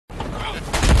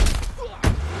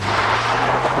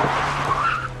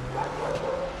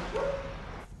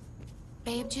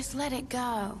babe. Just let it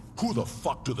go. Who the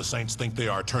fuck do the Saints think they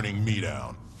are turning me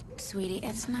down? Sweetie,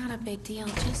 it's not a big deal.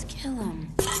 Just kill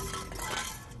him.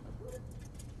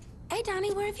 Hey,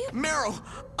 Donnie, where have you... Meryl,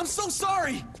 I'm so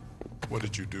sorry! What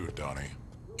did you do, Donnie?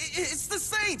 It's the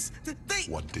Saints! They...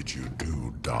 What did you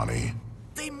do, Donnie?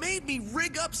 They made me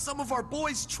rig up some of our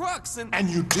boys' trucks and... And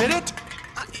you did it?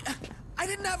 I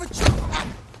didn't have a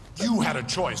choice. You had a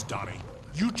choice, Donnie.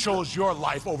 You chose your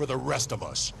life over the rest of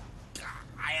us.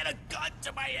 I had a gun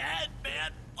to my head,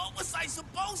 man. What was I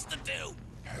supposed to do?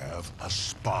 Have a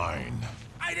spine.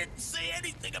 I didn't say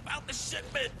anything about the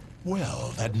shipment.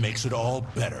 Well, that makes it all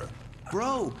better.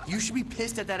 Bro, you should be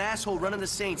pissed at that asshole running the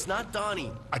Saints, not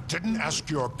Donnie. I didn't ask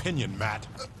your opinion, Matt.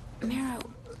 Mero,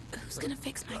 who's gonna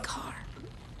fix my car?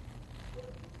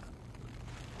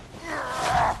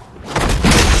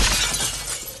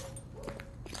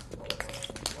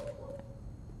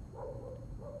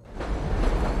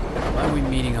 Why are we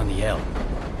meeting on the L?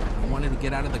 I wanted to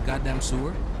get out of the goddamn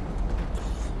sewer.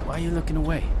 Why are you looking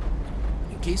away?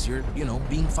 In case you're,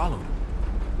 being followed.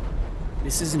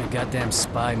 This isn't a goddamn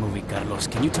spy movie, Carlos.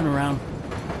 Can you turn around?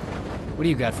 What do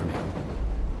you got for me?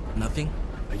 Nothing.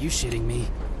 Are you shitting me?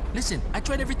 Listen, I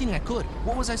tried everything I could.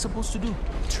 What was I supposed to do?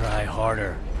 Try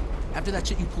harder. After that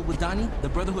shit you pulled with Donnie, the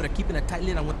Brotherhood are keeping a tight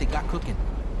lid on what they got cooking.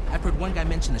 I've heard one guy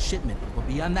mention a shipment, but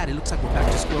beyond that, it looks like we're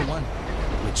back to square one.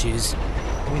 Which is?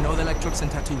 We know they like trucks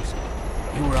and tattoos.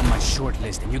 You were on my short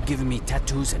list, and you're giving me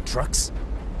tattoos and trucks?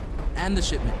 And the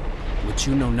shipment. Which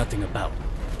you know nothing about.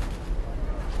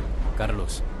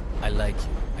 Carlos, I like you,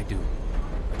 I do.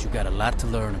 But you got a lot to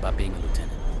learn about being a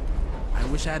lieutenant. I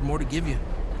wish I had more to give you.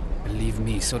 Believe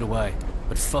me, so do I.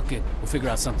 But fuck it, we'll figure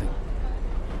out something.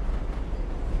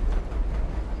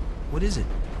 What is it?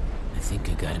 I think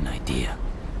I got an idea.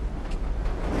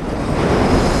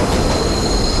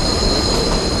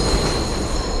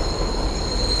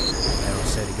 Arrow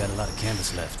said he got a lot of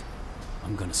canvas left.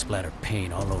 I'm gonna splatter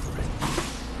paint all over it.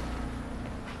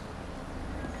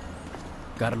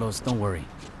 Carlos, don't worry.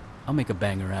 I'll make a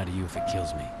banger out of you if it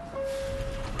kills me.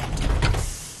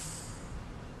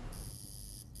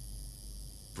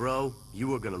 Bro, you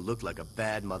were gonna look like a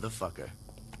bad motherfucker.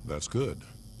 That's good,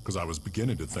 because I was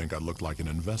beginning to think I looked like an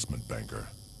investment banker.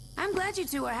 I'm glad you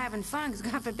two are having fun, because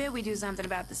God forbid we do something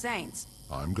about the Saints.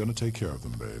 I'm gonna take care of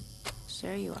them, babe.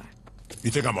 Sure you are.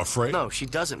 You think I'm afraid? No, she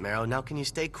doesn't, Meryl. Now can you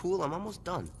stay cool? I'm almost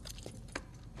done.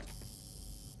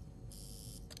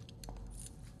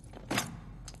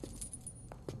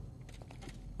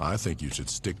 I think you should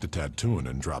stick to tattooing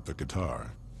and drop the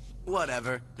guitar.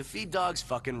 Whatever. The feed dogs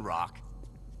fucking rock.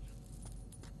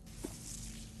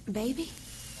 Baby?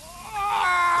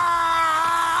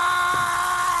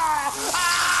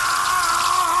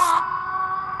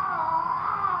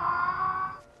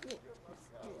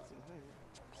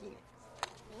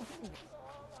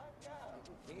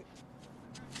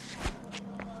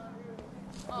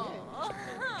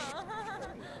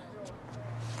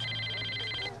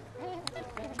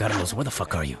 Carlos, where the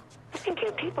fuck are you? I think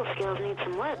your people skills need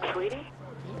some work, sweetie.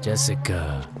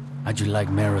 Jessica, how'd you like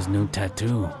Mara's new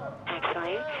tattoo?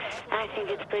 Actually, I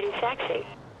think it's pretty sexy.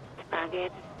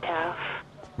 Rugged, tough.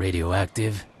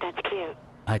 Radioactive? That's cute.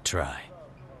 I try.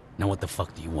 Now what the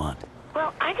fuck do you want?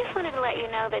 Well, I just wanted to let you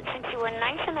know that since you were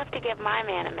nice enough to give my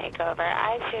man a makeover,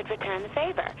 I should return the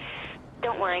favor.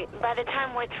 Don't worry, by the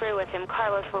time we're through with him,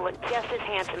 Carlos will look just as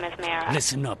handsome as Mara.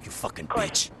 Listen up, you fucking Of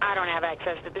course, bitch. I don't have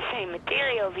access to the same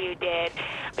materials you did,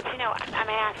 but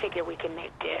I figure we can make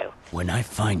do. When I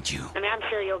find you... I'm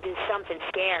sure you'll do something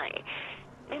scary.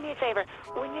 Do me a favor,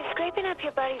 when you're scraping up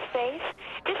your buddy's face,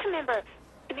 just remember,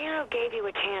 Nero gave you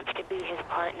a chance to be his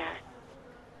partner.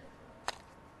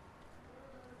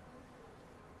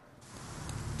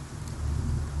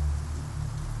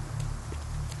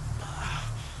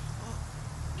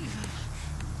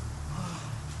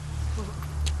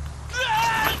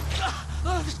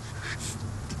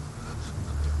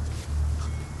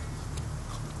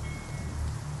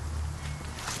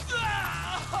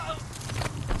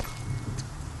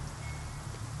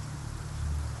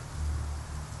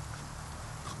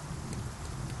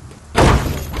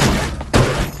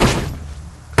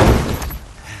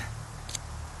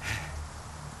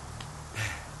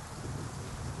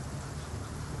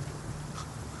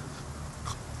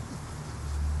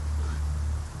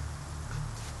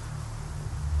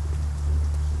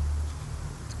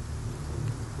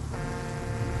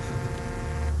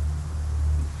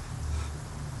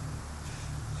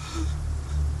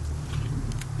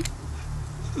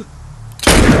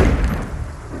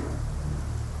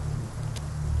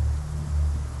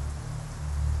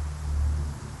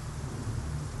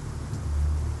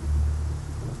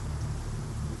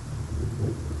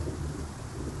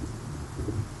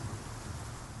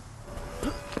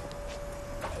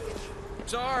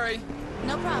 Sorry.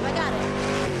 No problem, I got it.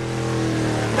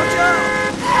 Watch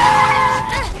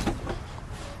out!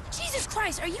 Jesus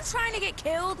Christ, are you trying to get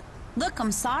killed? Look,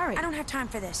 I'm sorry. I don't have time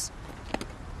for this.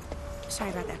 Sorry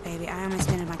about that, baby. I almost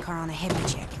ended my car on a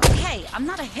hippie chick. Hey, I'm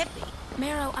not a hippie.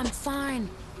 Marrow, I'm fine.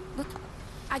 Look,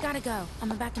 I gotta go.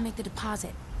 I'm about to make the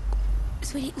deposit.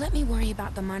 Sweetie, let me worry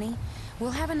about the money.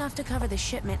 We'll have enough to cover the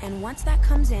shipment, and once that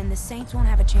comes in, the Saints won't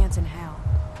have a chance in hell.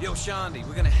 Yo, Shondi,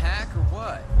 we're gonna hack or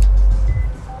what?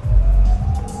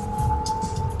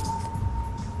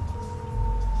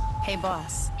 Hey,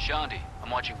 boss. Shondi,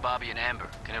 I'm watching Bobby and Amber.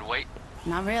 Can it wait?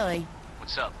 Not really.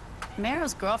 What's up?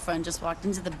 Marrow's girlfriend just walked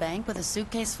into the bank with a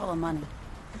suitcase full of money.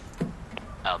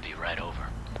 I'll be right over.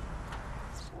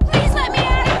 Please let me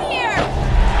out of here!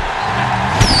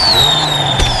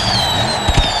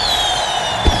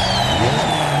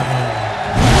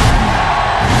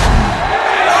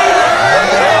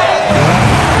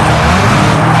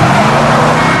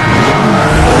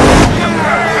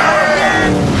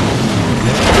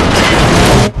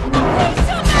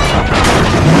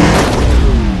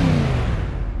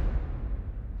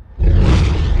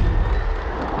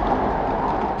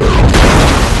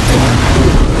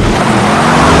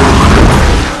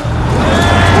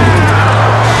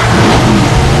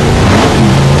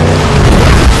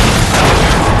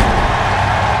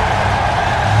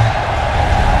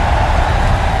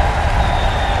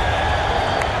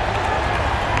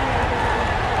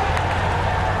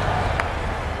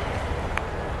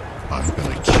 I'm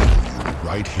gonna kill you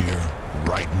right here,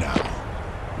 right now.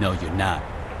 No, you're not.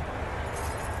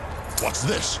 What's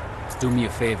this? Do me a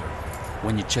favor.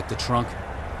 When you check the trunk,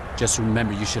 just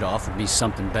remember you should have offered me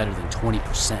something better than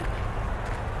 20%.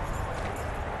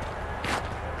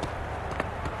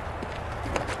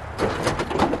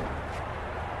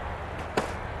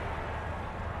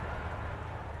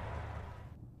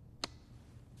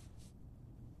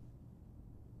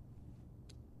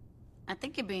 I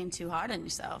think you're being too hard on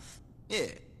yourself. Yeah,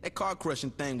 that car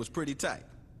crushing thing was pretty tight.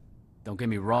 Don't get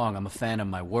me wrong, I'm a fan of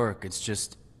my work. It's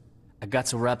just, I got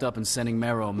so wrapped up in sending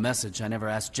Marrow a message, I never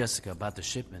asked Jessica about the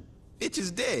shipment. Bitch is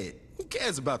dead. Who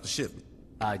cares about the shipment?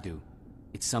 I do.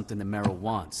 It's something that Marrow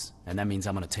wants, and that means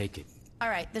I'm gonna take it. All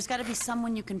right, there's got to be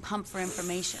someone you can pump for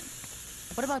information.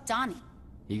 What about Donnie?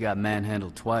 He got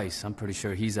manhandled twice. I'm pretty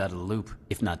sure he's out of the loop,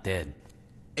 if not dead.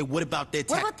 Hey, what about that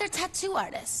What about their tattoo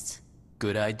artist?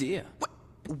 Good idea.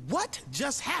 What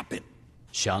just happened?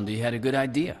 Shondi had a good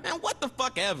idea. Man, what the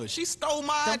fuck ever? She stole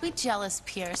my... Don't be jealous,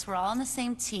 Pierce. We're all on the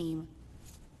same team.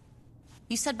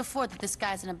 You said before that this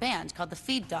guy's in a band called the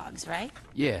Feed Dogs, right?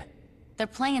 Yeah. They're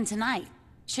playing tonight.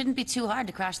 Shouldn't be too hard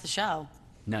to crash the show.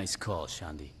 Nice call,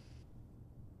 Shondi.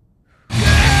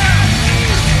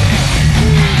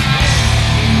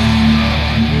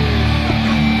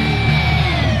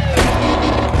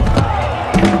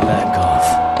 Back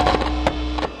off.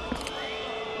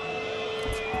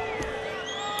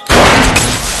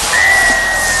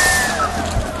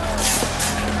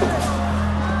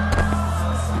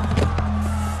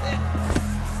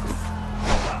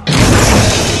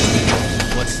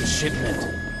 What's the shipment?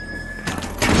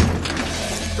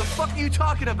 The fuck are you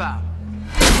talking about?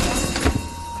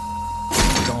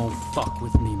 Don't fuck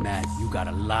with me, Matt. You got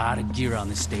a lot of gear on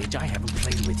the stage I haven't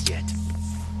played with yet.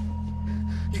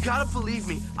 You gotta believe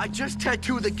me. I just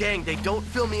tattooed the gang. They don't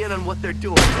fill me in on what they're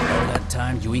doing. All that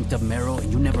time you inked up Marrow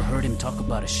and you never heard him talk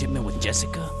about a shipment with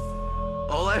Jessica?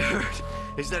 All I heard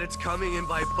is that it's coming in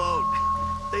by boat.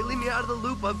 They leave me out of the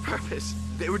loop on purpose.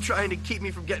 They were trying to keep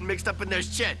me from getting mixed up in their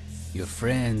shit. Your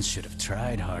friends should have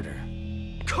tried harder.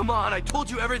 Come on, I told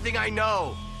you everything I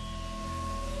know.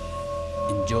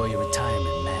 Enjoy your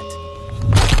retirement,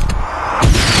 Matt.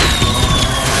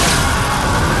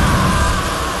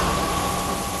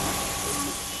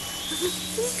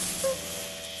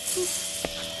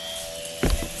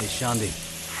 Hey, Shondi.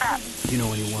 Do you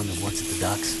know anyone that works at the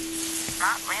docks?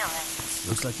 Not really.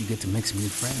 Looks like you get to make some new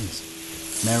friends.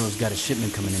 Marrow's got a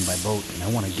shipment coming in by boat, and I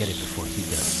want to get it before he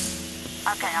does.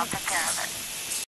 Okay, I'll take care of it.